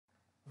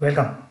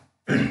Welcome.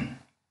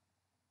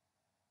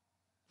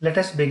 Let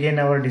us begin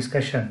our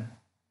discussion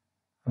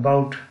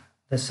about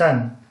the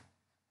sun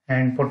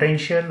and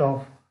potential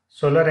of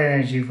solar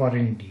energy for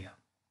India.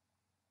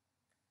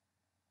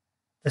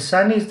 The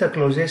sun is the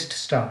closest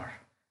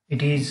star.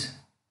 It is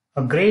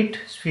a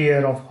great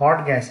sphere of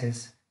hot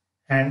gases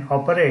and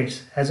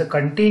operates as a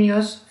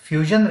continuous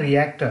fusion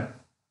reactor.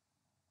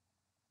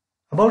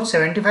 About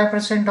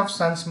 75% of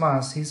sun's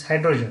mass is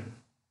hydrogen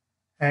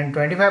and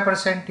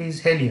 25%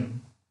 is helium,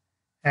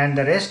 and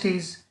the rest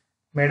is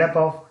made up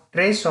of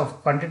trace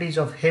of quantities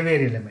of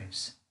heavier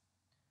elements.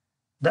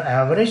 The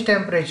average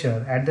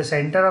temperature at the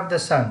center of the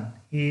sun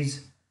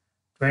is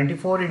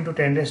 24 into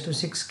 10 raised to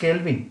 6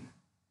 Kelvin.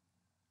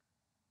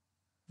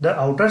 The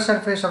outer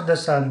surface of the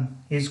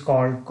sun is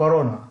called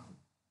corona.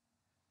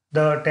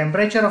 The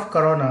temperature of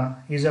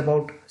corona is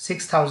about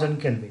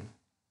 6000 Kelvin.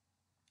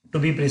 To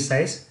be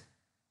precise,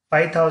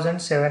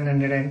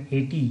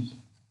 5780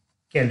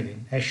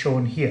 Kelvin as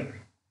shown here.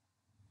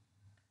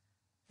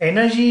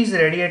 Energy is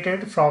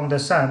radiated from the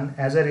sun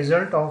as a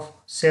result of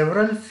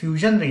several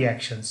fusion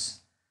reactions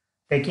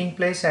taking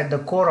place at the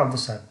core of the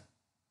sun.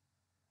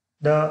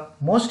 The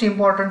most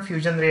important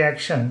fusion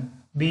reaction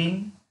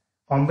being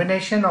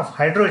combination of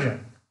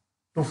hydrogen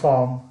to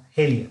form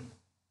helium.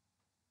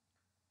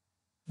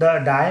 The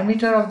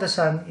diameter of the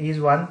sun is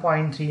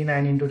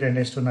 1.39 into 10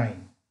 raised to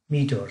 9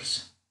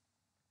 meters,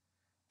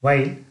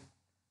 while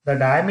the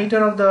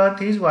diameter of the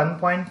earth is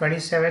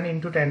 1.27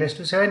 into 10 raised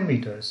to 7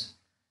 meters.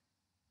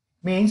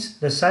 Means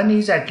the sun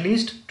is at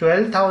least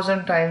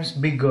 12,000 times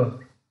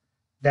bigger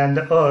than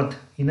the earth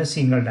in a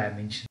single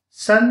dimension.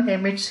 Sun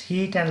emits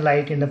heat and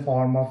light in the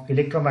form of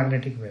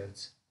electromagnetic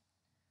waves.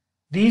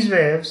 These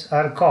waves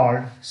are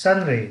called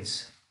sun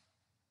rays.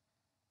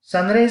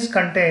 Sun rays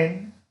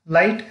contain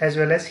light as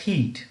well as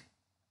heat.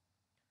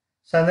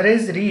 Sun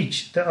rays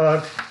reach the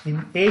earth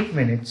in 8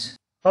 minutes.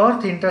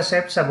 Earth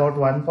intercepts about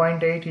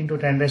 1.8 into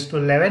 10 raised to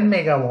 11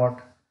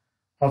 megawatt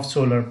of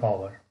solar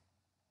power.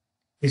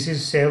 This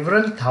is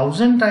several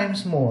thousand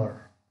times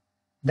more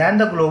than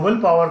the global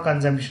power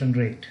consumption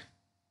rate.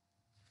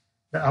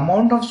 The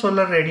amount of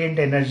solar radiant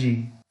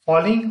energy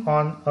falling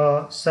on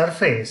a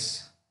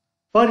surface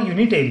per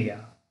unit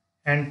area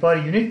and per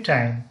unit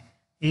time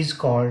is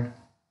called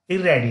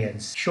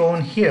irradiance.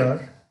 Shown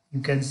here,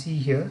 you can see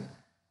here,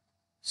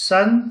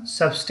 sun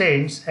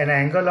sustains an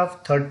angle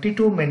of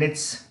 32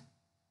 minutes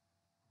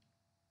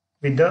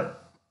with the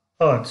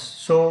earth.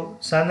 So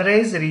sun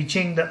rays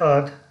reaching the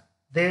earth,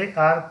 they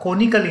are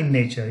conical in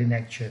nature in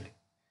actual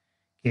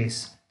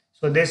case.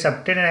 So they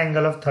subtend an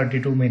angle of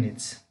 32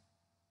 minutes.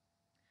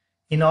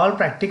 In all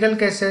practical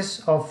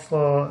cases of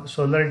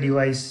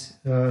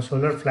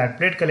solar flat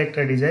plate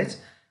collector designs,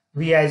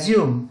 we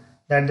assume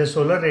that the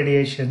solar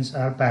radiations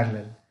are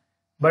parallel.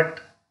 But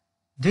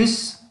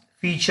this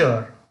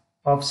feature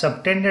of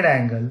subtended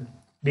angle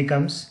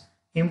becomes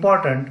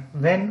important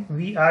when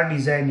we are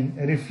designing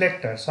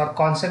reflectors or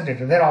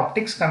concentrators. Their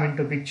optics come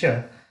into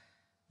picture.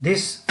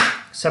 This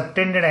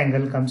subtended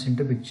angle comes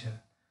into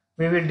picture.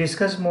 We will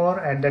discuss more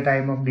at the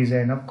time of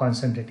design of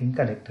concentrating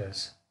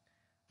collectors.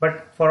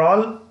 But for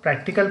all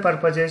practical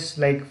purposes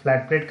like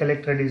flat plate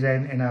collector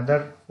design and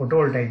other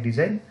photovoltaic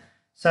design,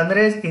 sun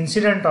rays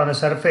incident on a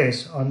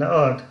surface on the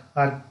earth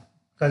are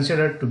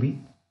considered to be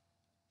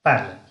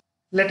parallel.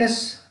 Let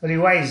us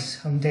revise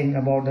something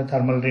about the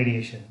thermal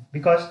radiation.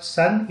 Because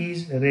sun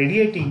is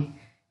radiating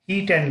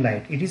heat and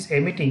light, it is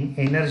emitting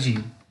energy.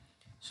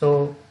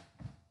 So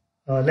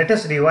let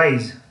us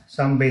revise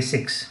some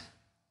basics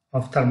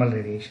of thermal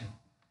radiation.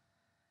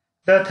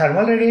 The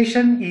thermal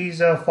radiation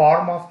is a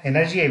form of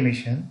energy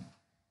emission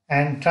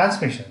and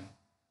transmission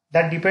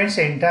that depends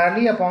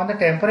entirely upon the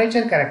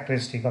temperature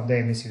characteristic of the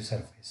emissive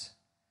surface.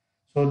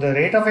 So the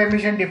rate of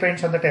emission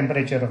depends on the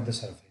temperature of the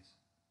surface.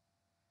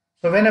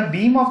 So when a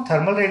beam of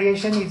thermal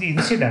radiation is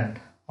incident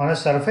on a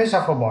surface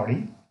of a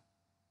body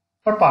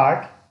or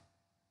part,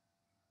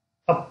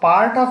 a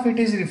part of it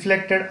is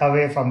reflected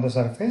away from the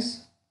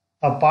surface,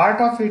 a part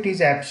of it is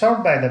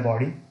absorbed by the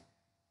body,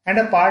 and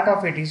a part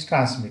of it is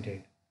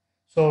transmitted.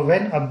 So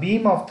when a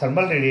beam of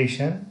thermal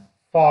radiation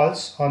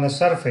falls on a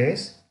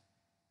surface,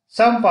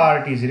 some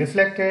part is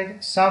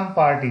reflected, some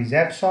part is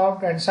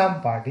absorbed, and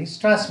some part is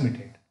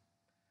transmitted.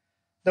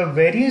 The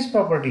various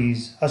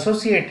properties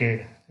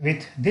associated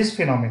with this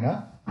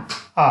phenomena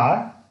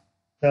are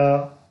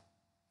the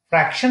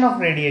fraction of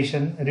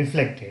radiation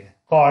reflected,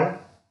 called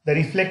the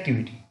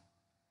reflectivity.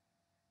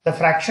 The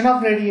fraction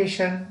of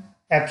radiation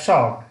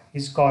absorbed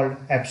is called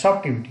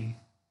absorptivity,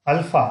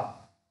 alpha.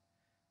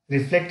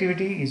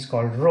 Reflectivity is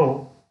called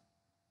rho.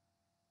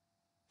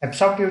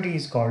 Absorptivity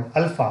is called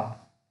alpha.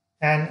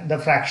 And the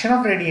fraction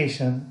of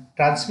radiation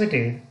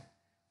transmitted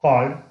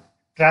called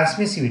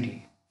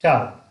transmissivity,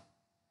 tau.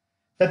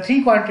 The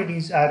three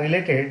quantities are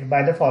related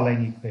by the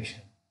following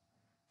equation.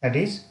 That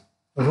is,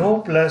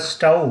 rho plus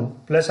tau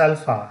plus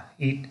alpha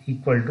is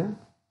equal to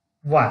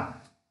 1.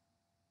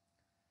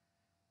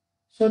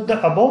 So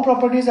the above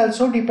properties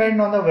also depend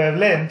on the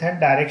wavelength and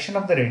direction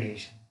of the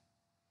radiation.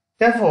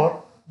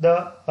 Therefore,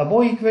 the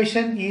above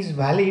equation is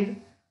valid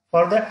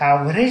for the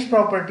average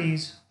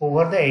properties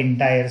over the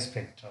entire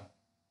spectrum.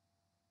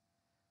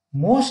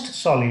 Most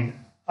solid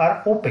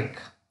are opaque.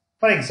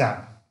 For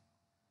example,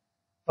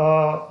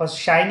 a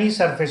shiny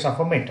surface of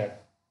a metal.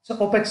 It's an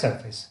opaque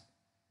surface.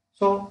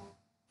 So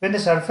when the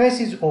surface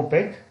is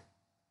opaque,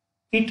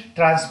 it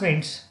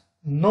transmits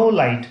no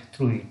light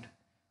through it.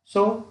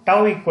 So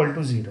tau equal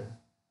to 0.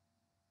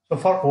 So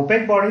for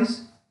opaque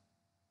bodies,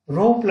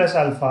 rho plus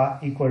alpha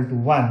equal to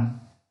 1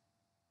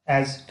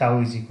 as tau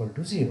is equal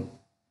to 0.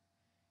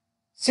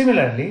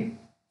 Similarly,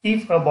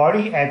 if a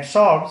body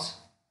absorbs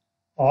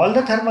all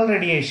the thermal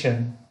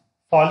radiation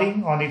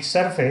falling on its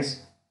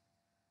surface,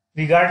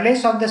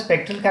 regardless of the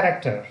spectral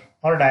character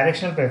or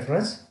directional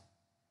preference,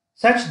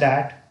 such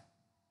that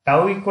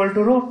tau equal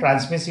to rho,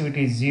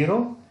 transmissivity is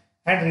 0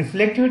 and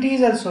reflectivity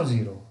is also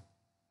 0,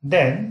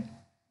 then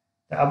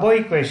the above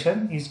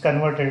equation is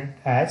converted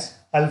as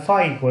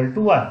alpha equal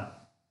to 1.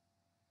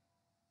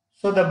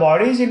 So the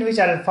bodies in which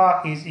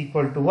alpha is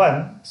equal to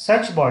 1,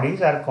 such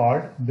bodies are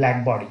called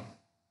black body.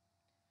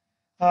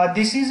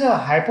 This is a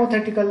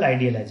hypothetical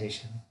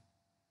idealization.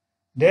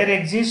 There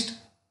exists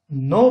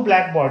no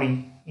black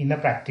body in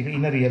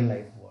a real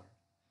life world.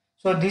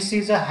 So this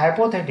is a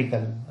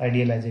hypothetical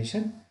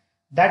idealization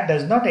that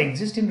does not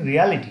exist in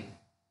reality.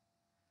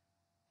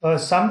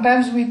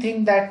 Sometimes we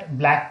think that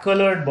black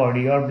colored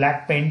body or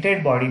black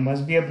painted body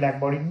must be a black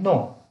body.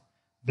 No,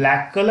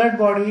 black colored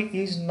body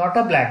is not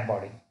a black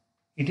body.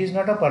 It is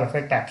not a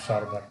perfect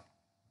absorber.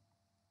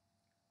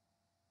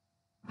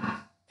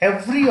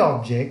 Every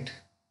object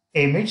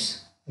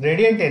emits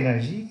radiant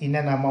energy in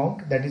an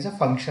amount that is a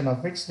function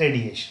of its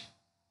radiation.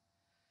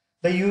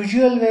 The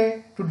usual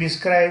way to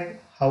describe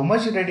how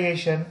much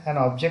radiation an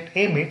object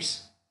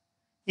emits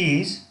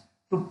is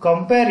to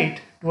compare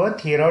it to a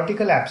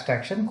theoretical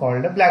abstraction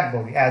called a black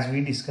body. As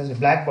we discussed, a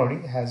black body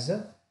has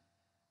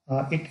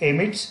it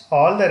emits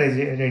all the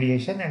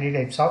radiation and it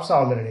absorbs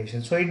all the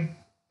radiation. So it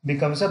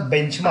becomes a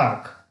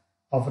benchmark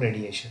of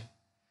radiation.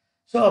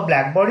 So a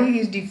black body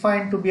is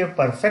defined to be a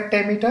perfect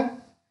emitter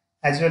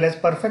as well as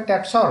perfect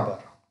absorber.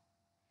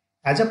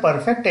 As a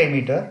perfect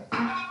emitter,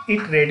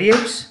 it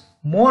radiates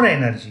more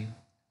energy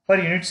per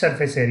unit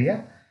surface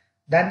area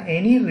than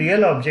any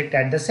real object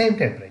at the same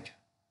temperature.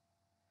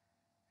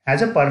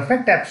 As a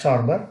perfect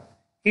absorber,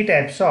 it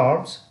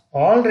absorbs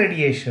all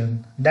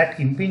radiation that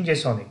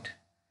impinges on it.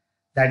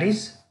 That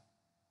is,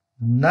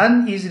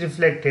 none is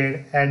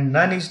reflected and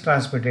none is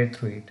transmitted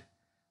through it.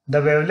 The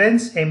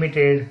wavelengths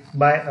emitted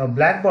by a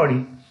black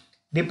body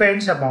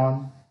depends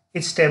upon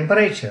its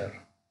temperature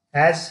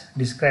as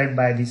described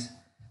by this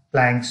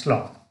Planck's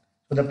law.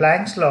 So the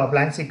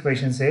Planck's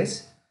equation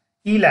says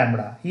E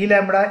lambda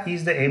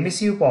is the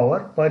emissive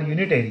power per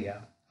unit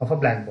area of a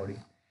black body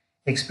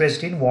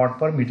expressed in watt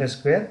per meter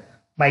square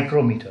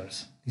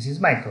micrometers. This is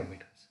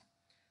micrometers.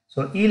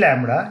 So E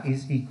lambda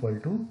is equal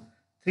to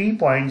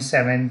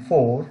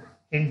 3.74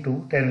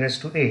 into 10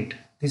 raised to 8.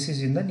 This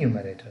is in the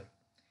numerator.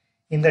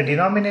 In the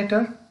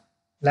denominator,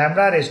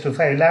 lambda raised to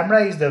 5. Lambda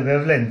is the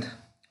wavelength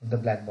of the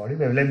black body,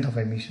 wavelength of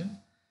emission.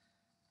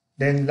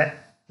 Then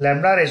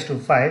lambda raised to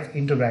 5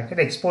 into bracket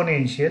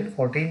exponential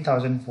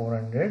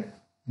 14,400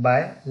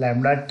 by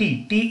lambda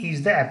t. T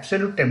is the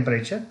absolute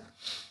temperature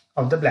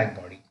of the black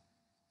body.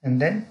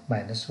 And then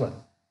minus 1.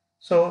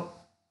 So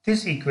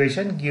this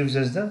equation gives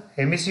us the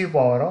emissive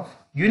power of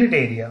unit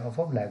area of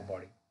a black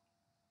body.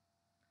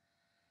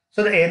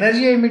 So the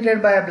energy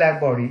emitted by a black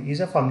body is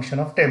a function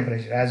of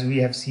temperature, as we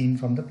have seen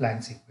from the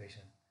Planck's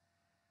equation.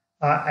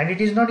 And it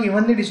is not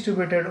evenly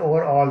distributed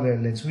over all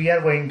wavelengths. We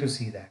are going to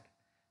see that.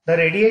 The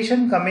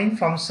radiation coming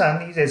from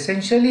sun is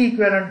essentially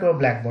equivalent to a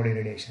black body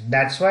radiation.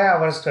 That's why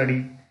our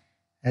study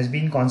has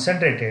been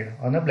concentrated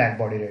on a black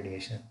body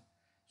radiation.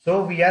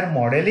 So we are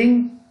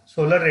modeling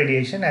solar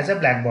radiation as a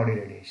black body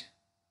radiation.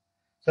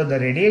 So the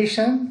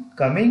radiation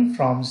coming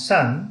from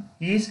sun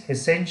is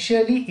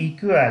essentially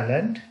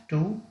equivalent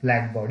to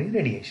black body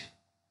radiation.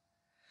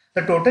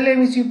 The total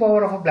emissive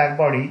power of a black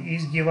body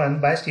is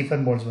given by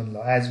Stefan-Boltzmann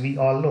law, as we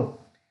all know.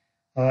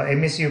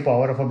 Emissive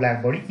power of a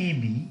black body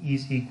EB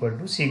is equal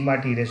to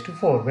sigma T raised to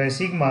 4, where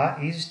sigma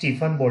is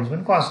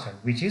Stefan-Boltzmann constant,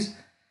 which is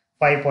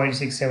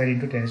 5.67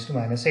 into 10 raised to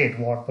minus 8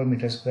 watt per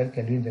meter square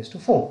Kelvin raised to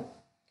 4.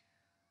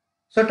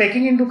 So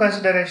taking into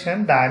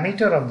consideration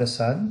diameter of the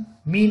sun,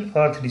 mean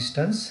earth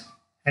distance,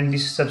 and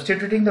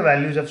substituting the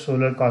values of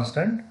solar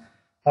constant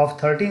of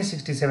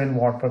 1367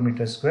 watt per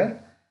meter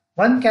square,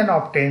 one can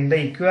obtain the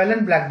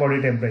equivalent black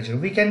body temperature.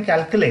 We can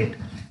calculate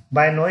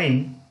by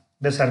knowing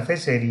the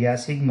surface area,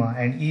 sigma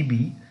and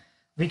EB,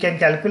 we can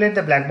calculate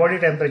the black body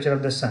temperature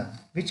of the sun,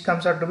 which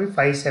comes out to be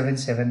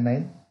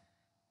 5779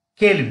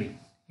 Kelvin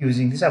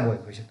using this above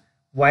equation.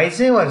 Vice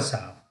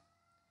versa,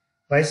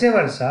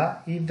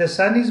 if the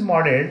sun is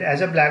modeled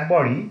as a black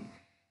body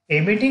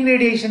emitting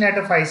radiation at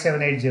a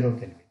 5780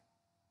 Kelvin.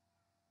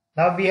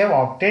 Now we have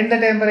obtained the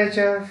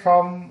temperature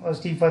from a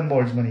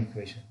Stefan-Boltzmann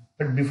equation.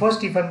 But before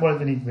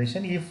Stefan-Boltzmann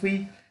equation, if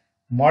we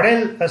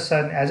model a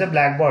sun as a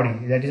black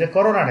body, that is a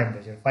corona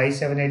temperature,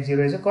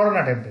 5780 is a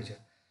corona temperature.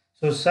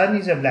 So sun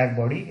is a black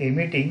body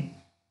emitting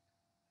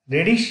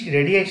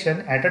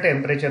radiation at a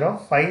temperature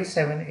of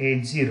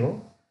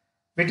 5780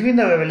 between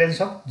the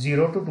wavelengths of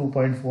 0 to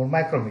 2.4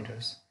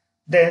 micrometers.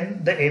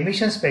 Then the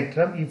emission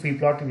spectrum, if we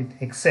plot with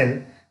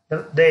Excel,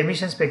 the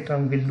emission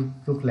spectrum will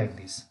look like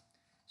this.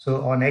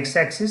 So on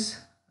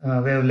x-axis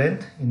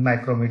wavelength in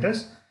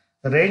micrometers,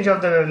 the range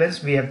of the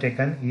wavelengths we have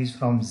taken is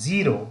from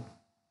 0,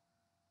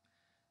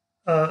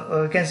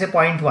 you can say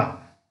 0.1,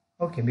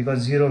 okay, because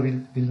 0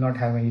 will not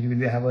have any, it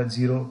will have a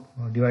 0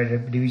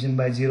 division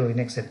by 0 in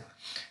Excel.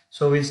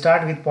 So we'll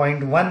start with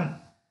 0.1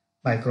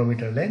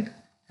 micrometer length,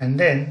 and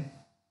then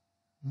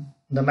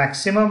the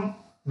maximum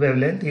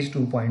wavelength is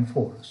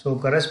 2.4. So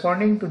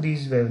corresponding to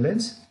these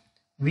wavelengths,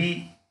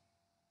 we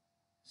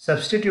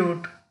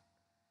substitute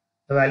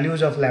the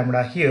values of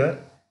lambda here,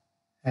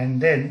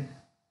 and then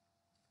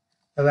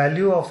the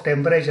value of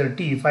temperature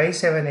T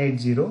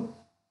 5780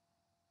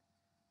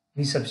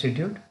 we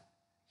substitute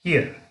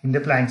here in the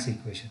Planck's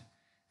equation,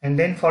 and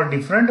then for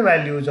different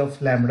values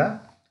of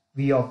lambda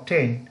we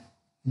obtain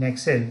in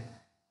Excel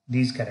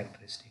these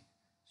characteristics.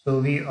 So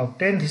we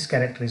obtain this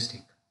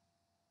characteristic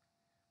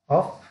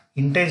of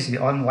intensity.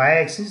 On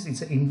y-axis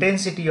it's the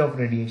intensity of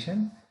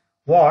radiation,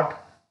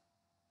 watt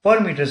per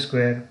meter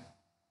square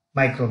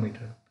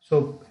micrometer.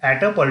 So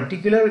at a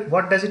particular,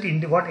 what does it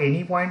indicate, what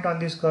any point on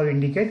this curve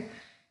indicate?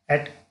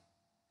 At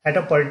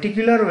a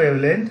particular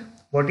wavelength,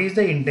 what is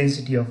the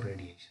intensity of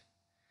radiation?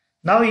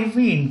 Now if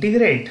we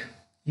integrate,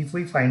 if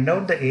we find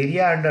out the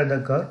area under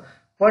the curve,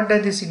 what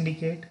does this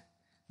indicate?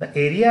 The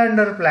area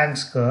under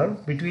Planck's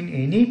curve between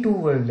any two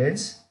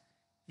wavelengths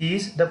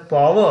is the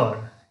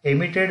power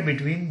emitted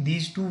between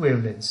these two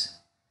wavelengths.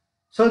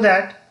 So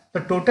that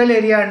the total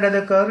area under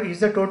the curve is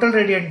the total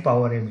radiant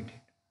power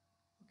emitted.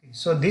 Okay,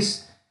 so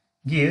this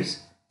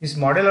gives, this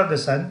model of the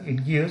sun,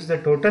 it gives the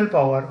total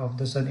power of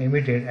the sun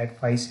emitted at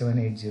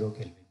 5780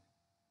 Kelvin.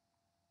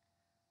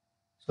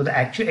 So the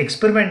actual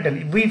experimental,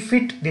 we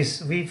fit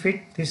this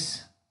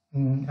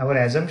our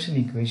assumption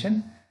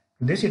equation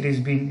to this. It is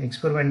being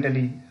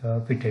experimentally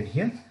fitted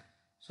here.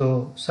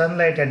 So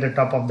sunlight at the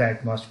top of the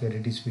atmosphere,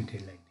 it is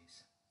fitted like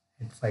this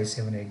at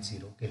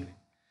 5780 Kelvin.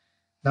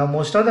 Now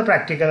most of the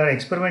practical or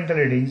experimental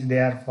readings, they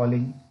are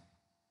falling,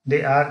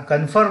 they are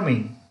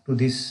conforming to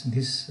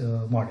this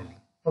modeling.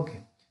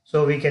 Okay,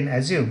 so we can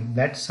assume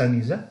that sun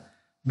is a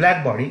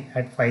black body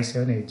at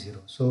 5780.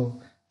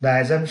 So the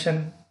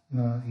assumption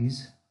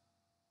is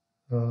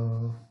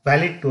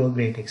valid to a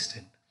great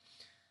extent.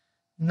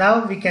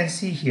 Now we can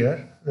see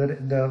here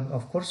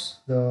of course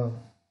the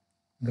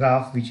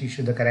graph which is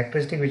the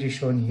characteristic which is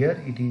shown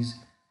here. It is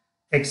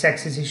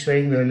x-axis is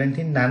showing wavelength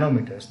in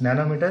nanometers.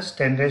 Nanometers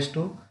 10 raised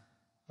to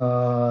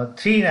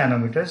 3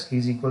 nanometers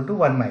is equal to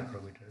 1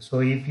 micrometer.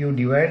 So if you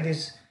divide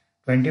this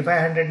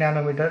 2500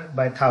 nanometer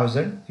by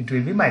 1000, it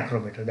will be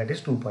micrometer, that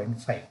is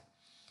 2.5.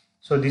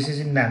 So this is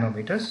in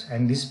nanometers,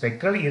 and this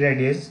spectral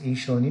irradiance is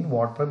shown in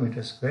watt per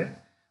meter square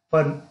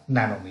per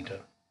nanometer.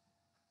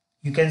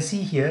 You can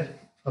see here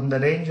from the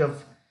range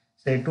of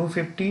say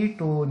 250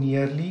 to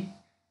nearly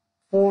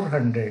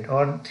 400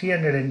 or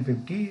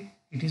 350,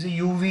 it is a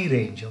UV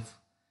range of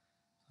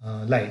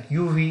light.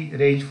 UV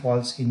range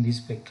falls in this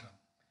spectrum.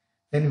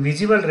 Then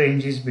visible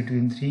range is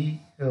between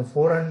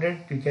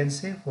 400, you can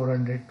say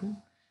 400 to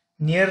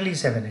nearly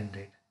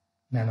 700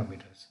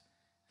 nanometers.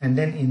 And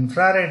then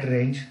infrared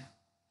range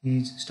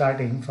is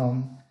starting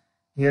from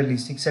nearly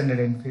 600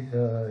 and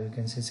you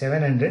can say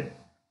 700,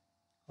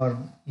 or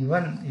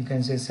even you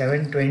can say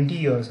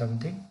 720 or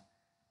something,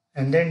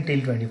 and then till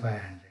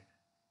 2500.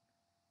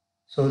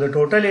 So the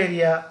total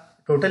area,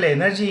 total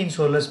energy in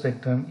solar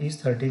spectrum is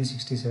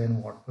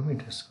 1367 watt per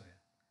meter square.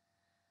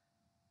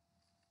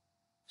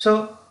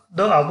 So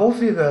the above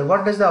figure,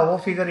 what does the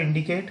above figure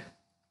indicate?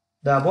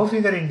 The above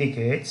figure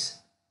indicates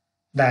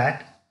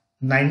that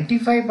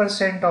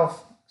 95%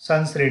 of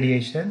sun's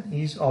radiation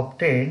is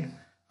obtained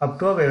up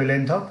to a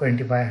wavelength of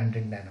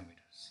 2500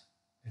 nanometers,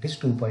 that is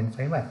 2.5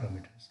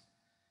 micrometers.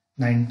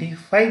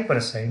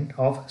 95%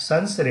 of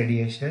sun's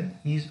radiation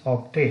is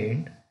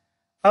obtained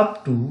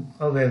up to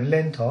a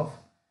wavelength of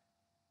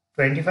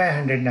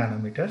 2500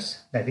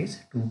 nanometers, that is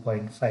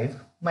 2.5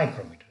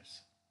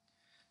 micrometers.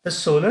 The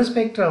solar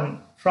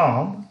spectrum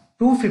from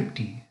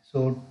 250,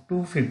 so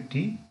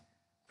 250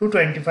 to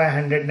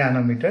 2500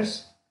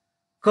 nanometers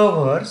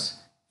covers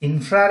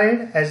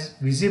infrared as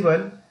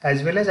visible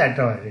as well as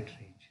ultraviolet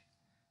range.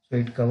 So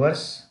it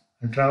covers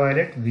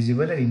ultraviolet,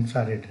 visible and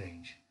infrared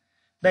range.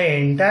 The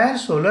entire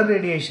solar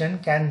radiation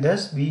can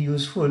thus be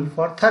useful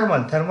for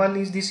thermal. Thermal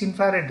is this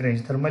infrared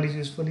range. Thermal is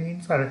useful in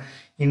infrared.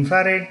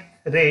 Infrared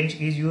range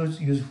is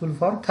useful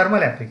for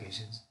thermal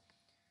applications.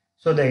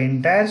 So the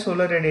entire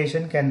solar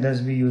radiation can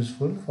thus be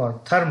useful for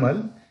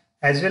thermal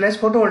as well as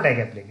photovoltaic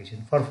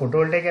application. For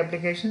photovoltaic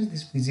applications,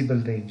 this visible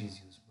range is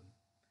useful.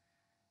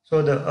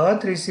 So the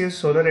earth receives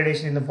solar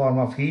radiation in the form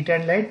of heat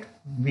and light.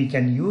 We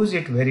can use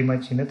it very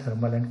much in the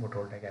thermal and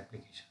photovoltaic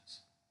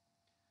applications.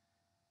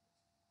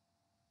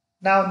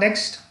 Now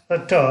next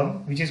a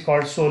term which is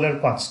called solar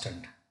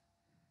constant.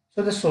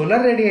 So the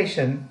solar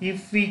radiation,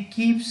 if we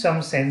keep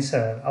some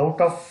sensor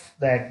out of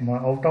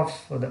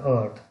the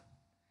earth,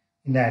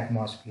 in the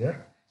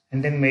atmosphere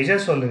and then measure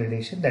solar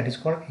radiation, that is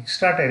called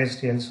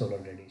extraterrestrial solar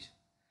radiation.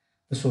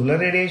 The solar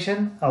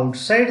radiation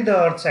outside the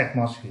Earth's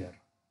atmosphere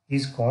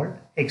is called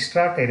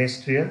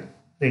extraterrestrial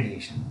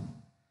radiation.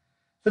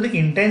 So the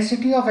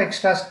intensity of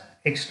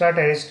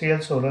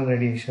extraterrestrial solar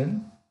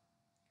radiation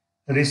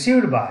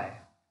received by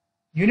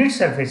unit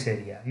surface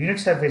area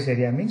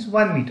means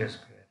 1 meter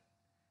square,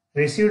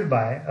 received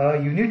by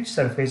a unit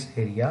surface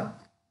area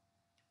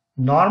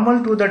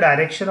normal to the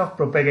direction of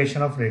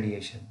propagation of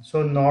radiation.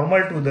 So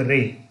normal to the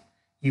ray,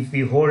 if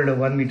we hold a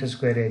 1 meter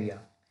square area,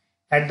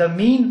 at the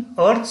mean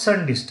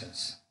Earth-Sun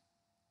distance,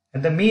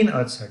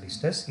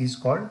 is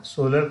called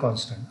solar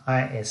constant,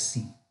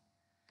 ISC.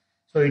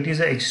 So it is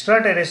an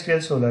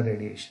extraterrestrial solar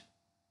radiation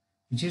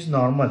which is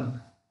normal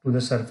to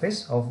the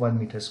surface of 1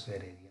 meter square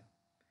area.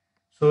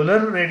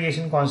 Solar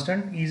radiation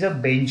constant is a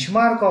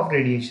benchmark of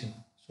radiation,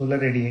 solar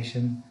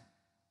radiation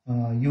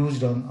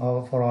used on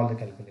for all the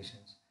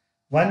calculations.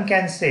 One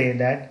can say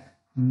that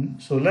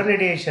solar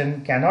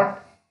radiation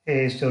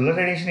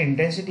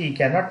intensity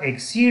cannot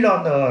exceed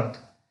on the Earth,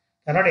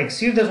 cannot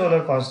exceed the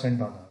solar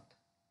constant on Earth.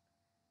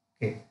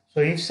 Okay, so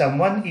if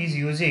someone is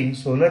using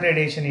solar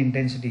radiation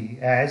intensity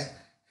as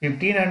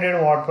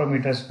 1500 watt per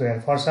meter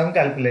square for some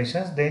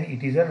calculations, then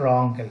it is a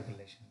wrong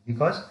calculation,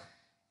 because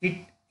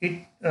it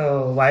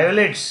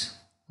violates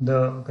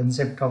the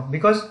concept of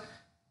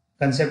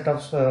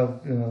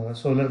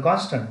solar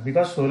constant,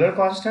 because solar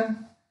constant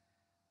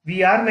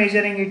we are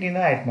measuring it in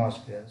the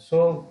atmosphere.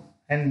 So,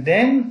 and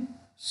then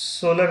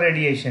solar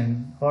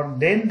radiation, or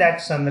then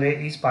that sun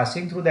ray is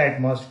passing through the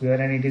atmosphere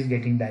and it is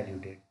getting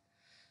diluted.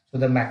 So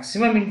the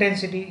maximum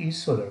intensity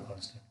is solar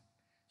constant.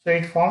 So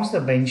it forms the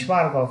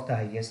benchmark of the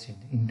highest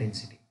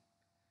intensity.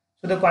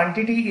 So the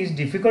quantity is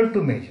difficult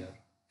to measure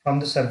from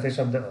the surface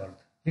of the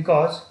Earth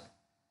because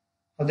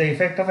of the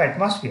effect of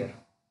atmosphere.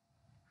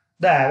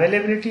 The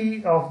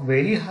availability of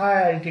very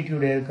high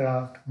altitude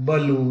aircraft,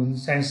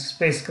 balloons and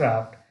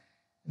spacecraft,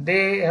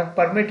 they have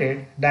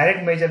permitted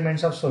direct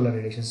measurements of solar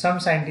radiation. Some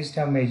scientists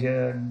have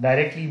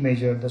directly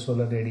measured the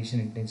solar radiation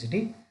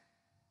intensity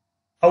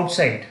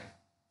outside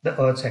the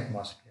Earth's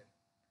atmosphere.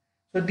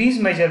 So these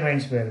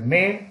measurements were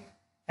made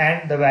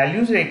and the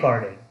values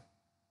recorded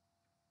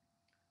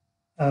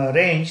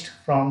ranged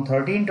from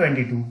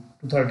 1322 to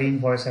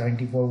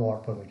 1374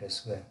 watt per meter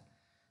square.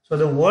 So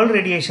the World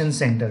Radiation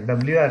Center,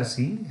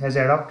 WRC, has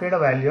adopted a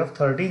value of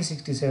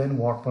 1367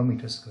 watt per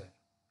meter square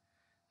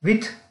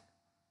with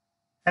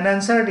an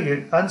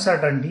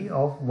uncertainty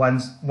of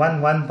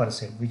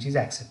 1%, which is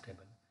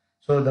acceptable.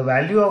 So the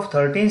value of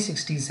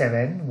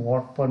 1367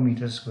 watt per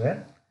meter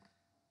square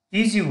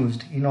is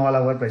used in all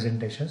our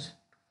presentations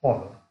to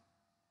follow.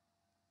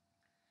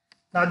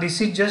 Now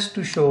this is just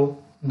to show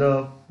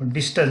the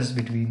distance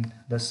between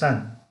the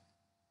Sun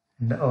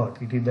and the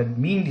Earth. It is the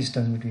mean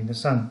distance between the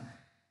Sun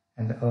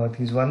and the Earth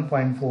is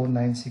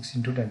 1.496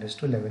 into 10 raised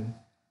to 11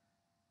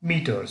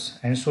 meters,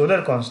 and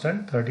solar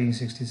constant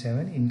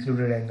 1367,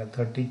 included angle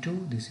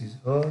 32. This is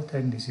Earth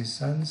and this is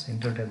Sun,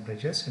 center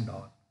temperatures and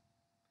all.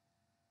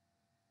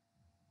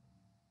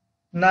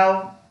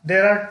 Now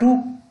there are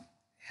two,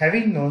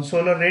 having known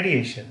solar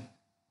radiation,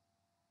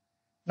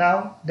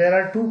 now there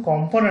are two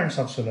components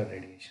of solar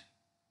radiation.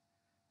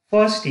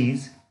 First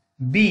is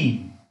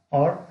beam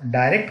or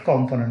direct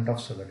component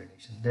of solar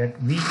radiation,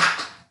 that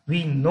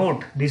we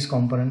note this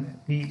component,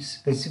 we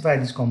specify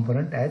this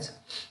component as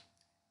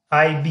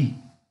IB.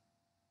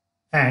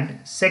 And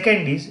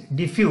second is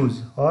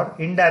diffuse or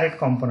indirect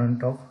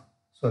component of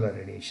solar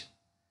radiation.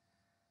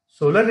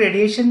 Solar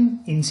radiation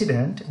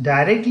incident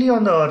directly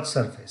on the Earth's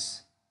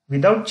surface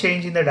without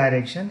change in the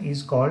direction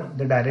is called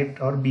the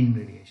direct or beam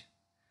radiation.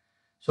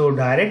 So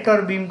direct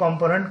or beam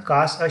component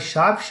casts a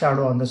sharp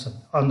shadow on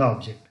the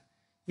object.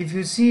 If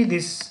you see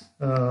this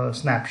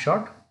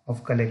snapshot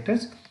of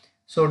collectors,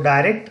 so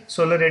direct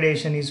solar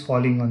radiation is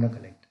falling on the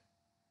collector.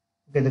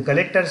 Okay, the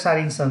collectors are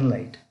in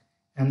sunlight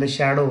and the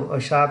shadow, a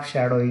sharp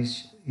shadow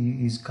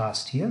is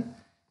cast here.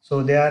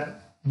 So they are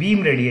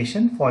beam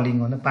radiation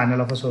falling on a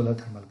panel of a solar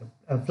thermal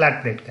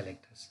flat plate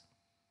collectors.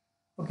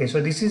 Okay,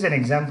 so this is an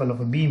example of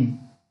a beam,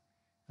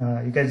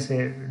 you can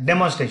say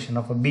demonstration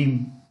of a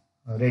beam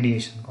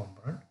radiation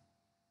component.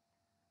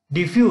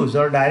 Diffuse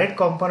or direct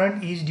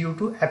component is due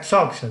to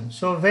absorption.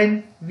 So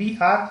when we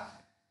are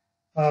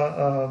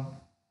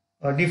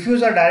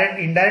diffuse or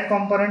indirect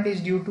component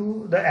is due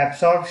to the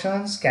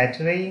absorption,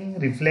 scattering,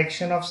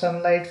 reflection of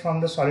sunlight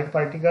from the solid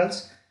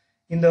particles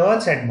in the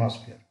Earth's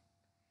atmosphere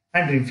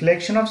and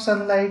reflection of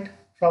sunlight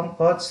from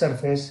Earth's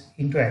surface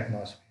into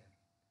atmosphere.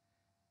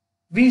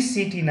 We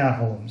sit in our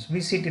homes,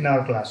 we sit in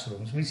our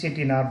classrooms, we sit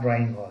in our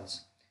drawing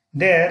halls.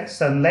 There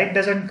sunlight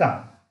doesn't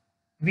come.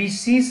 We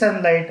see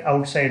sunlight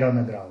outside on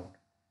the ground,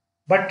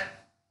 but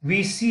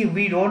we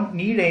don't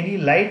need any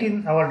light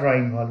in our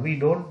drawing hall. We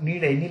don't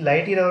need any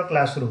light in our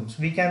classrooms.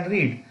 We can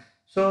read.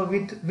 So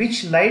with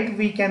which light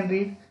we can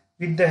read?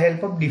 With the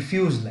help of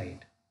diffuse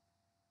light.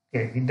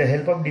 Okay, with the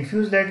help of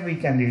diffuse light we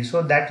can read.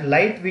 So that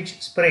light which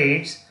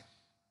spreads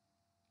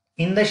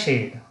in the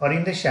shade or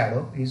in the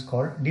shadow is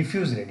called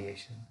diffuse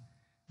radiation.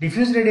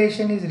 Diffuse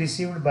radiation is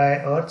received by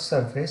Earth's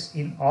surface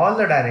in all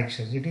the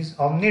directions. It is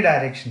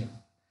omnidirectional.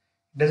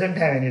 It doesn't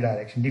have any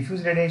direction.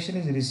 Diffuse radiation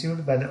is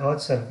received by the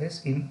Earth's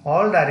surface in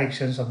all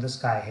directions of the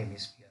sky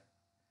hemisphere.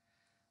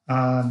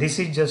 This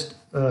is just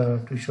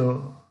to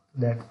show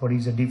that what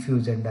is a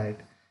diffuse and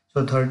direct. So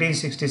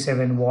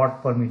 1367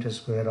 watt per meter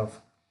square of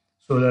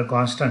solar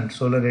constant,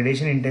 solar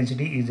radiation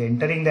intensity is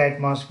entering the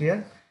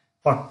atmosphere.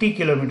 40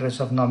 kilometers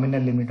of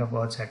nominal limit of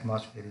Earth's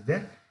atmosphere is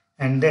there.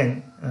 And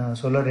then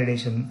solar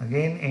radiation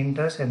again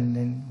enters, and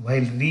then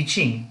while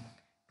reaching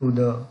to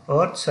the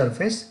Earth's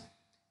surface,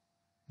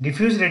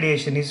 diffuse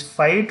radiation is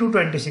 5 to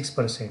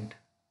 26%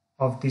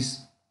 of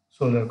this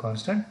solar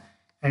constant.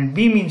 And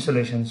beam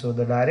insolation, so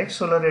the direct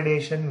solar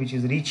radiation which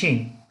is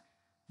reaching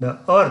the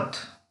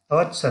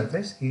Earth's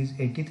surface is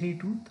 83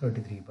 to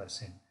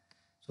 33%.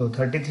 So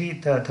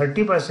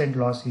 30%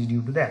 loss is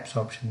due to the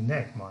absorption in the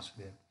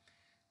atmosphere.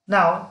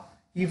 Now,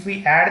 if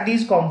we add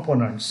these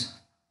components,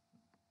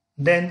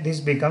 then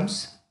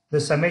the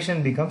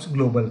summation becomes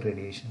global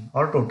radiation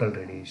or total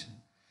radiation.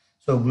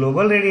 So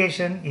global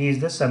radiation is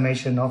the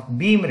summation of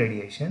beam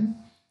radiation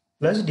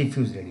plus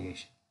diffuse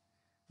radiation.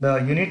 The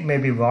unit may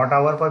be watt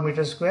hour per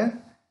meter square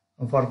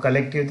for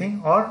collective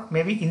thing, or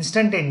maybe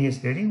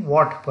instantaneous reading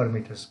watt per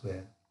meter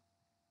square.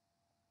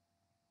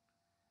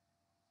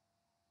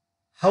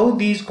 How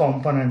these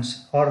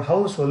components or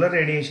how solar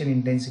radiation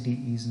intensity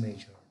is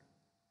measured?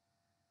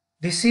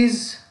 This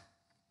is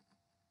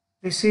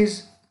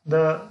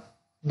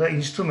the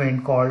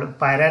instrument called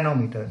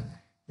pyranometer,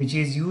 which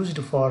is used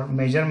for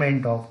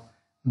measurement of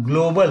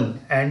global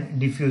and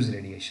diffuse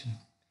radiation.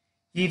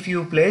 If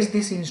you place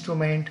this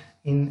instrument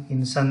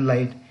in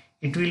sunlight,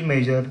 it will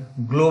measure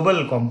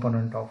global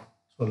component of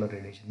solar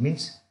radiation,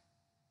 means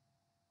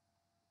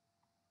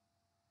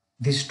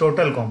this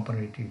total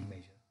component it will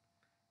measure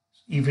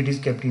if it is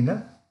kept in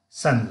the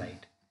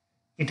sunlight.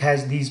 It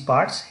has these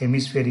parts: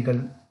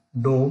 hemispherical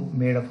dome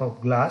made up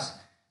of glass,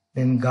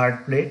 then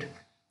guard plate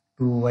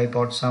to wipe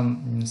out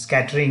some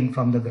scattering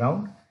from the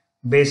ground,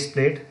 base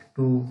plate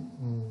to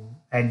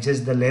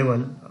adjust the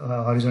level,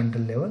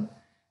 horizontal level.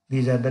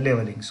 These are the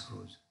leveling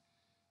screws.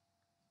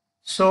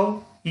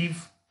 So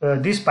if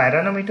this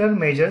pyranometer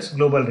measures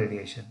global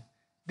radiation,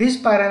 this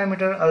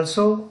pyranometer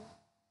also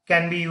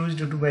can be used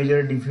to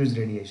measure diffuse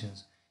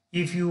radiations.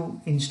 If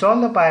you install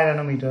the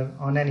pyranometer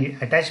on an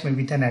attachment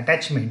with an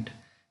attachment,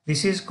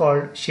 this is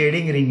called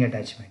shading ring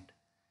attachment.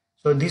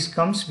 So this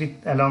comes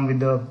along with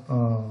the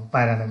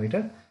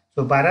pyranometer.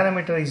 So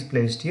pyranometer is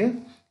placed here,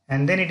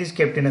 and then it is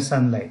kept in a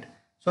sunlight.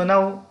 So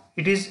now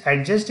it is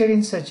adjusted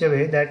in such a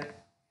way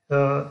that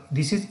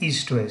this is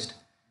east to west.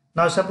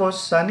 Now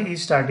suppose sun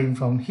is starting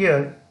from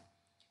here,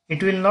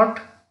 it will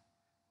not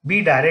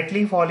be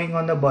directly falling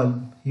on the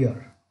bulb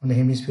here on the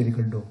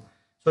hemispherical dome.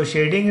 So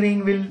shading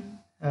ring will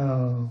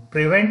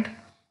prevent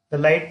the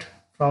light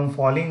from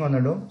falling on the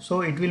dome,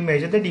 so it will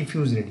measure the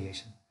diffuse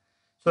radiation.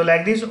 So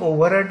like this,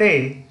 over a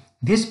day,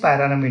 this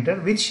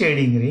pyranometer with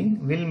shading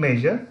ring will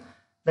measure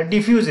the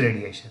diffuse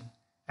radiation.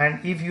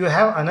 And if you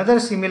have another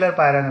similar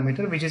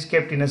pyranometer which is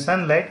kept in a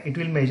sunlight, it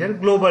will measure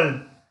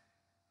global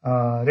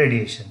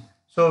radiation.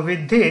 So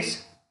with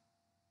this,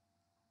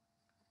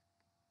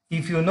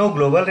 if you know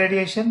global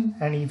radiation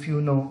and if you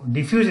know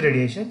diffuse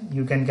radiation,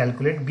 you can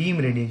calculate beam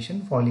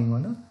radiation falling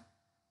on a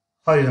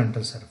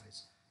horizontal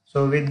surface.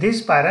 So with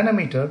this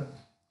pyranometer,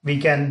 we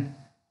can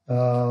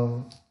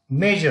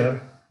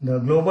measure the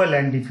global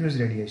and diffuse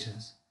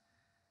radiations.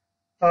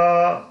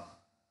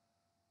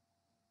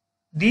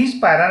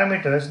 These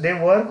pyranometers,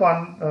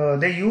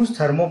 they use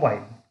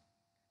thermopile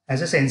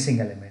as a sensing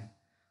element.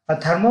 A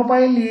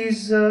thermopile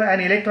is an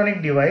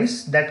electronic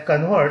device that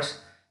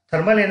converts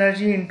thermal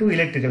energy into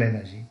electrical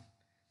energy.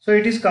 So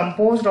it is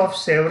composed of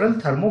several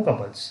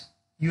thermocouples,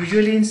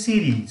 usually in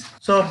series.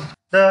 So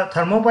the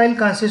thermopile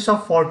consists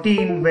of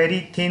 14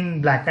 very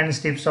thin blackened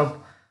strips of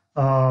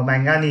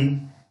manganese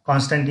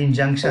Constantine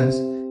junctions,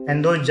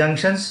 and those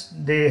junctions,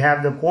 they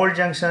have the cold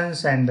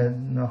junctions and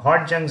the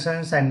hot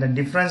junctions, and the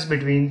difference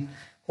between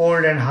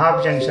cold and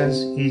hot junctions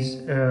is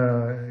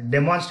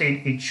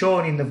demonstrated. It's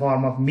shown in the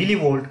form of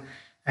millivolt,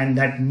 and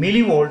that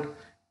millivolt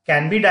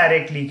can be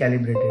directly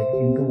calibrated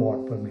into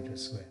watt per meter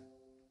square.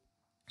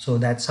 So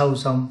that's how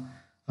these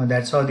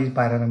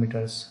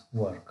pyranometers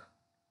work.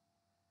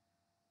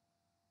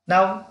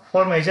 Now,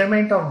 for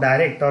measurement of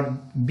direct or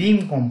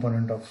beam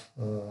component of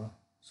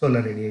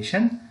solar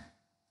radiation,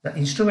 the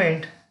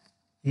instrument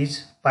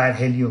is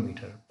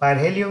pyrheliometer.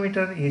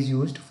 Pyrheliometer is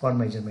used for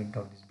measurement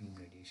of this beam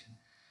radiation.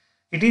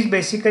 It is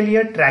basically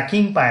a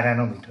tracking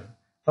pyranometer,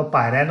 a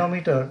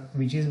pyranometer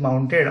which is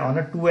mounted on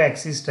a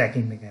two-axis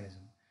tracking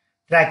mechanism.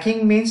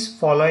 Tracking means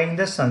following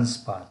the sun's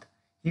path.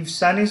 If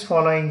sun is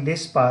following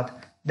this path,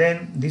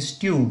 then this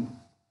tube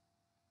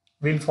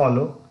will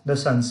follow the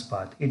sun's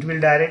path. It will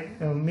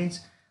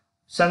means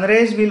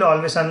sunlight will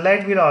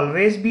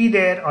always be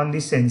there on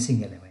this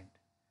sensing element.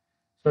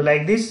 So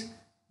like this,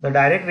 the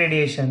direct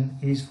radiation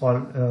is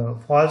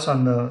falls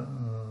on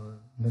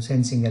the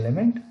sensing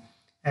element,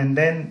 and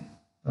then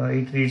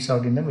it reads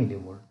out in the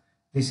millivolt.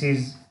 This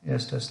is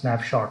just a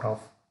snapshot of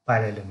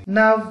pyroluminate.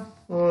 Now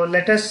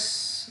let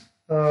us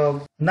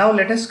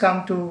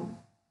come to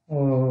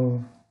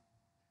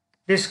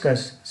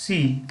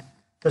see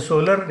the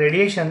solar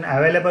radiation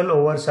available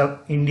over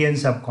Indian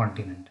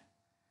subcontinent.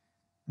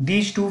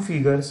 These two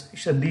figures,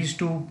 these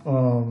two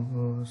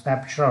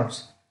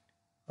snapshots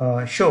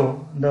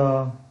show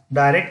the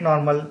direct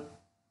normal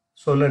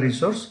solar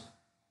resource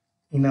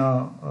in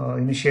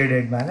a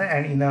shaded manner,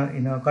 and in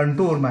a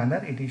contour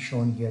manner it is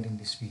shown here in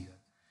this figure.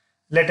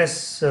 Let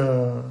us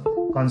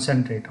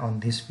concentrate on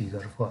this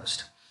figure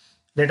first.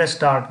 Let us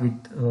start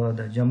with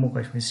the Jammu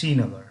Kashmir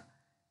Srinagar.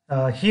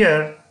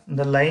 Here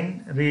the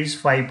line reads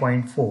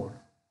 5.4,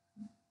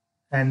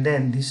 and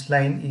then this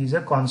line is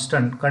a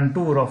constant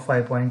contour of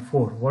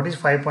 5.4. What is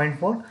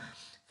 5.4?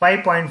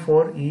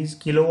 5.4 is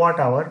kilowatt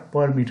hour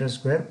per meter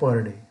square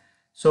per day.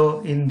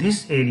 So in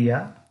this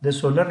area, the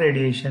solar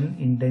radiation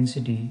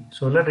intensity,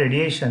 solar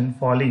radiation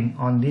falling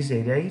on this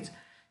area is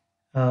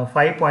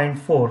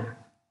 5.4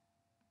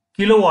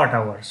 kilowatt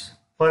hours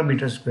per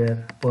meter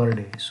square per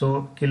day.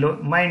 So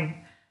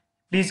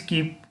please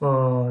keep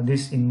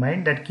this in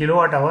mind, that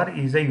kilowatt hour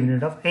is a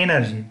unit of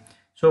energy.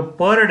 So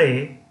per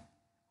day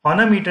on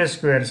a meter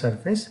square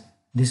surface,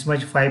 this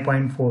much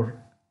 5.4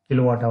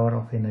 kilowatt hour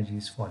of energy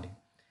is falling.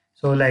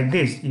 So like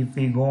this, if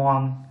we go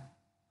on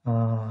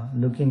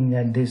looking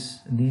at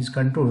these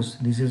contours,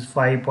 this is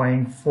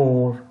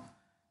 5.4,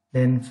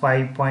 then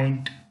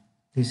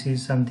this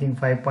is something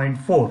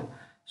 5.4.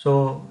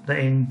 So the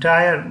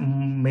entire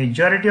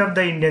majority of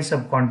the Indian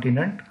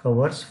subcontinent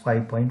covers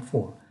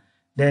 5.4.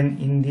 Then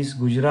in this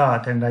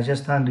Gujarat and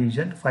Rajasthan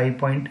region,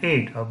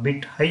 5.8, a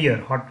bit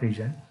higher hot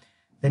region.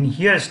 Then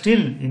here still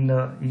in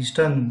the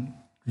eastern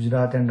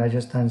Gujarat and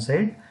Rajasthan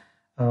side,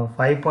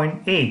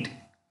 5.8.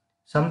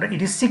 Sometimes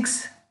it is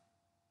 6.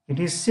 It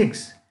is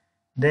 6.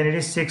 Then it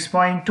is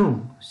 6.2,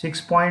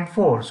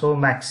 6.4. So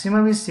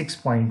maximum is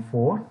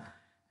 6.4.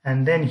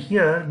 And then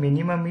here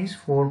minimum is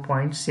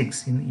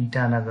 4.6 in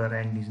Itanagar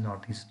and these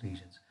northeast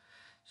regions.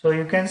 So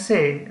you can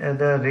say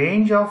the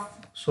range of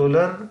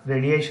solar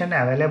radiation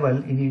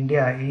available in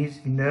India is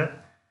in the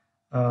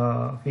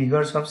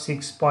figures of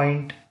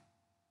 6.4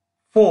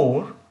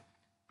 to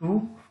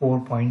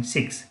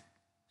 4.6.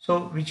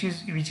 So which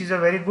is a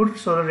very good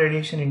solar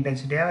radiation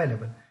intensity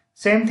available.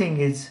 Same thing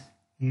is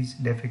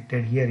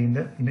depicted here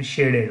in a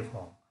shaded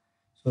form.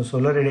 So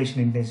solar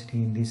radiation intensity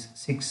in this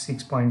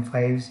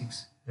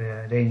 6.5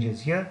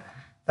 ranges here.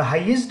 The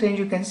highest range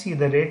you can see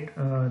the red,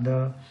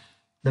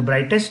 the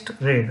brightest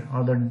red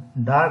or the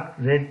dark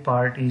red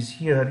part is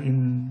here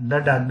in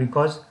Ladakh,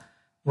 because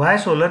why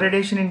solar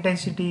radiation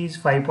intensity is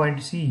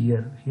 5.C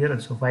here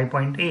also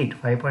 5.8.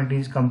 5.8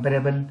 is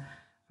comparable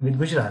with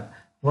Gujarat.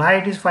 Why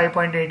it is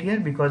 5.8 here?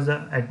 Because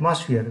the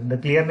atmosphere, the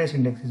clearness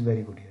index is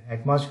very good here.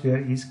 Atmosphere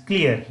is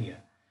clear here.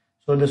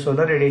 So the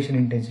solar radiation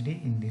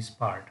intensity in this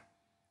part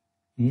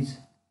is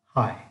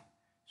high.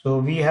 So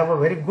we have a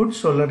very good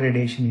solar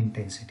radiation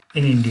intensity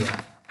in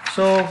India.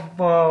 So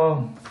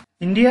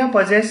India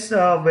possesses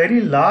a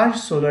very large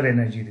solar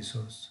energy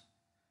resource.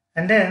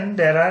 And then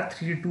there are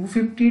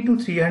 250 to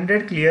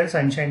 300 clear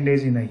sunshine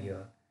days in a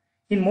year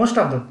in most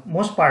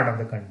part of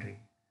the country.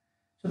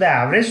 So the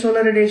average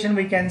solar radiation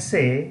we can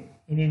say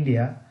in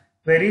India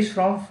varies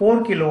from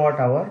 4 kilowatt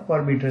hour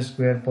per meter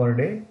square per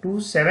day to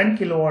 7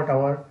 kilowatt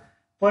hour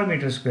per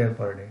meter square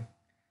per day.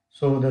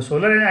 So the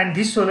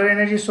this solar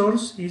energy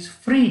source is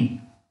free,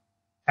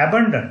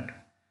 abundant,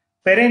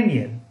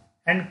 perennial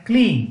and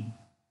clean.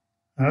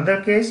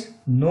 Another case,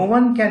 no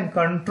one can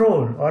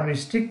control or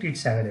restrict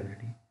its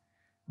availability.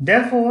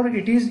 Therefore,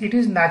 it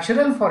is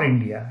natural for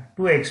India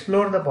to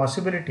explore the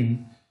possibility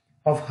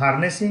of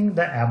harnessing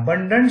the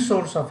abundant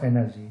source of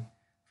energy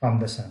from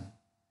the sun.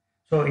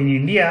 So in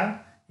India,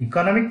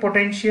 economic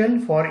potential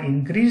for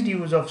increased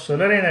use of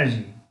solar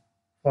energy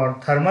for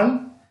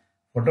thermal,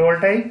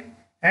 photovoltaic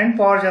and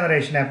power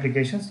generation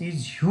applications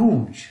is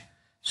huge.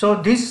 So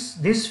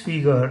this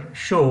figure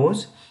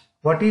shows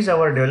what is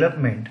our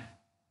development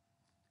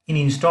in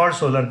installed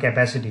solar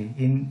capacity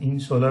in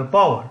solar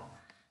power.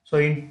 So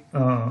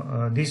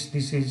this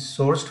is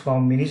sourced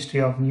from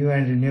Ministry of New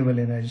and Renewable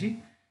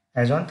Energy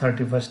as on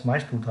 31st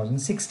March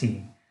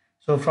 2016.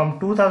 So from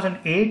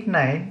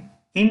 2008-9,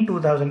 in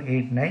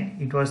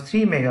 2008-9 it was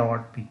 3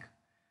 megawatt peak,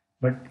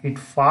 but it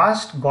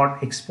fast got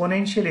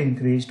exponential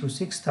increase to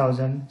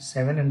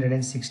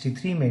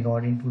 6,763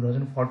 megawatt in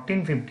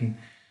 2014-15,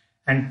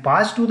 and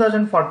past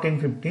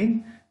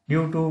 2014-15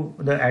 due to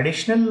the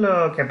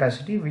additional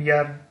capacity we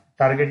are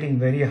targeting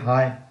very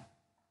high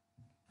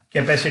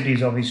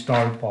capacities of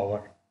installed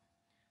power.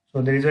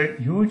 So there is a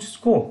huge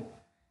scope.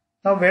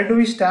 Now where do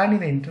we stand in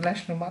the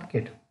international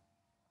market?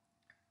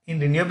 In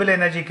renewable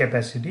energy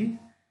capacity,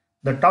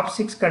 the top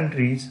 6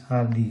 countries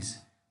are these.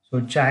 So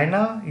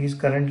China is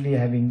currently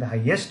having the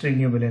highest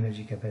renewable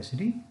energy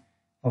capacity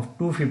of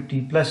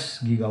 250 plus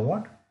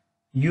gigawatt.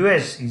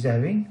 US is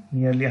having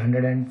nearly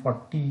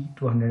 140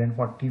 to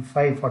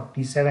 145,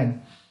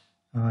 47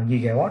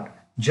 gigawatt.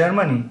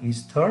 Germany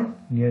is third,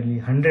 nearly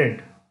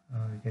 100,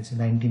 you can say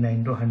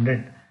 99 to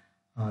 100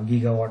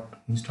 gigawatt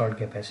installed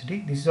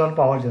capacity. This is all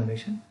power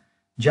generation.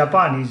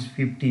 Japan is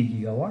 50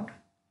 gigawatt.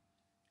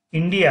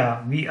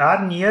 India, we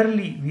are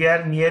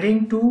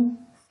nearing to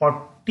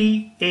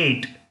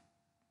 48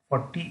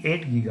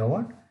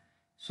 gigawatt.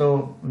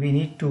 So we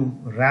need to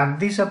ramp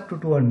this up to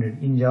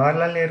 200. In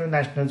Jawaharlal Nehru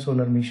National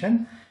Solar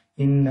Mission,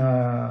 in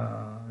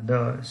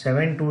the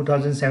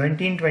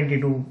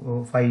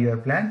 2017-22 5-year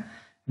plan,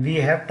 we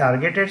have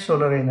targeted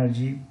solar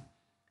energy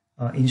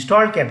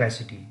installed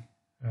capacity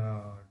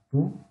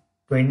to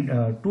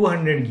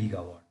 200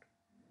 gigawatt.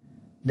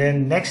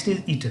 Then next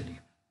is Italy.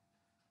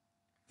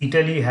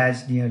 Italy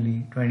has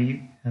nearly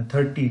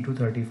 30 to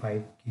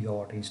 35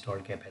 gigawatt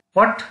installed capacity.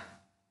 What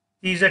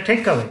is the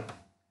takeaway?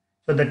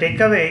 So the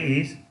takeaway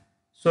is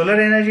solar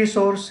energy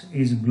source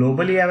is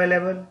globally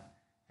available,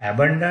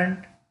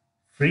 abundant,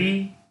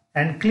 free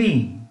and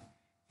clean.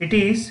 It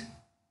is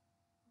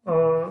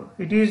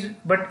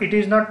but it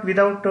is not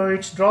without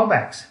its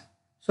drawbacks.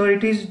 So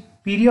it is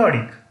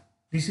periodic.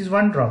 This is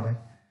one drawback.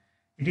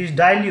 It is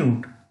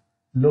dilute,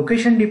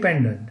 location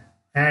dependent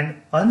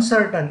and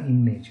uncertain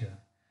in nature.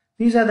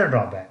 These are the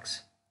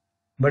drawbacks.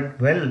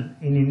 But well,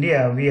 in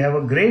India we have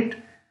a great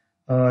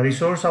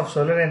resource of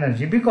solar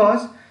energy,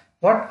 because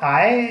what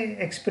I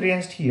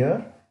experienced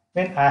here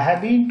when I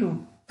have been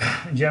to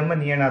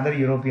Germany and other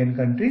European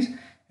countries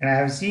and I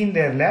have seen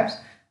their labs,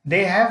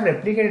 they have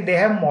replicated, they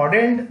have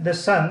modeled the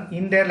sun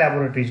in their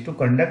laboratories to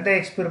conduct the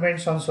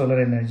experiments on solar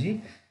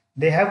energy.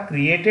 They have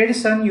created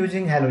sun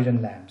using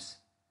halogen lamps.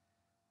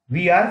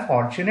 We are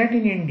fortunate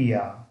in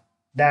India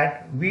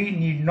that we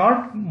need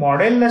not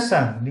model the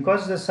sun,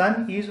 because the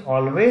sun is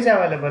always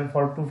available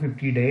for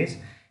 250 days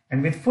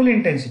and with full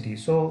intensity.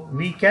 So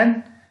we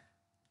can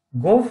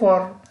go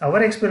for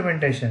our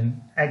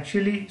experimentation.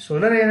 Actually,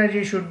 solar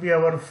energy should be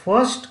our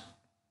first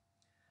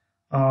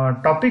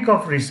topic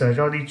of research,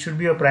 or it should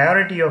be a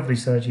priority of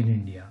research in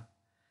India.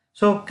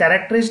 So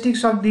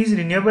characteristics of these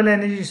renewable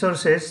energy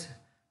sources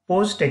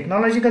pose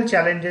technological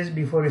challenges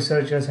before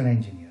researchers and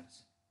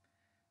engineers.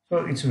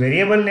 So its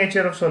variable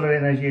nature of solar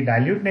energy,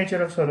 dilute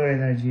nature of solar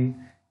energy,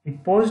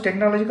 it poses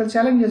technological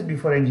challenges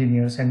before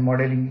engineers and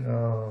modeling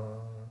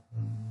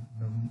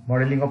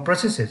of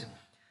processes.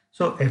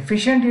 So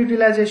efficient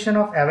utilization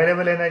of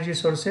available energy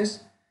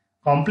sources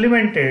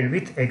complemented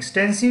with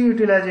extensive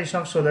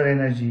utilization of solar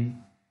energy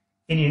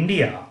in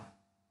India,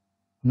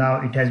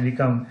 now it has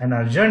become an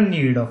urgent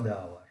need of the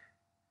hour.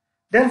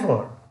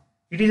 Therefore,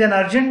 it is an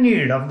urgent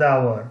need of the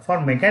hour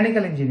for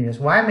mechanical engineers.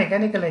 Why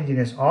mechanical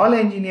engineers? All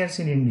engineers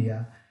in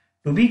India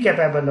to be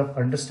capable of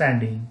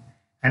understanding,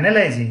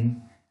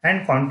 analyzing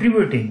and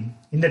contributing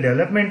in the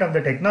development of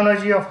the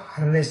technology of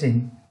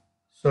harnessing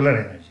solar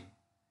energy.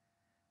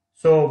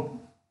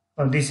 So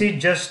this is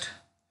just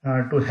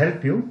to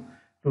help you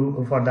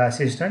for the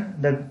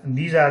assistant.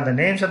 These are the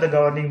names of the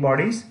governing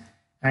bodies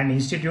and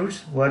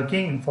institutes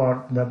working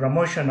for the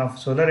promotion of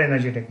solar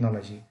energy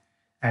technology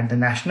at the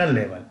national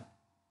level.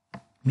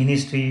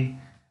 Ministry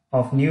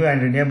of New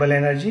and Renewable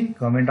Energy,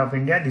 Government of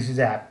India. This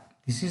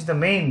is the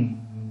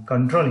main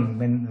controlling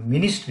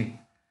ministry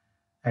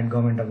at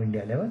Government of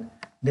India level.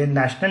 Then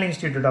National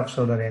Institute of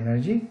Solar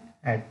Energy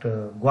at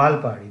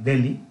Gwalpadi,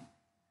 Delhi.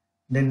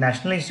 Then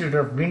National Institute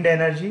of Wind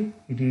Energy,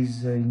 it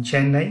is in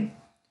Chennai.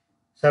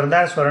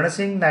 Sardar Swarna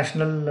Singh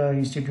National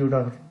Institute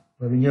of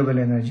Renewable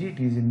Energy, it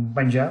is in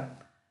Punjab.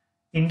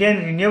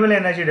 Indian Renewable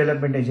Energy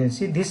Development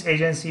Agency, this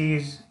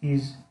agency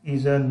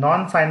is a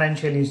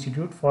non-financial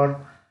institute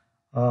for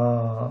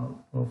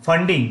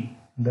funding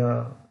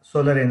the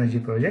solar energy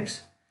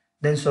projects.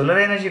 Then Solar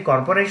Energy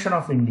Corporation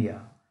of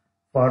India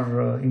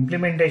for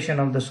implementation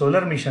of the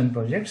solar mission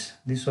projects.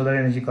 This Solar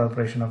Energy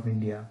Corporation of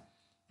India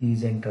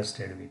is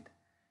entrusted with.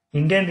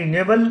 Indian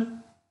Renewable,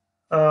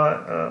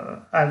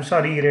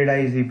 IREDA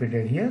is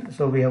repeated here,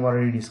 so we have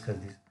already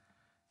discussed this.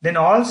 Then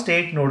all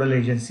state nodal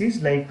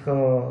agencies like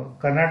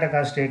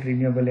Karnataka State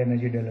Renewable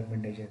Energy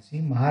Development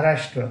Agency,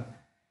 Maharashtra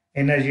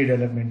Energy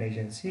Development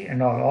Agency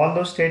and all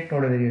those state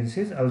nodal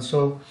agencies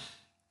also,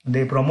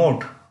 they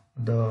promote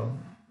the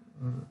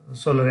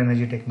solar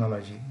energy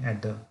technology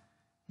at the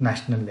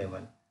national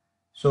level.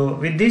 So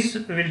with this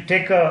we will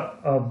take a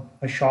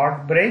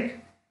short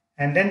break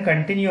and then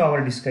continue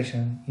our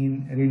discussion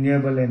in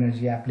renewable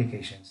energy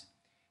applications.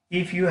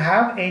 If you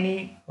have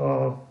any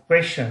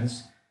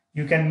questions,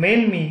 you can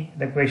mail me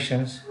the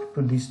questions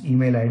to this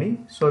email ID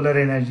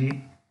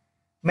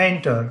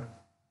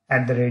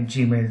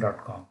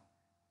solarenergymentor@gmail.com.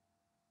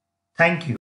 Thank you.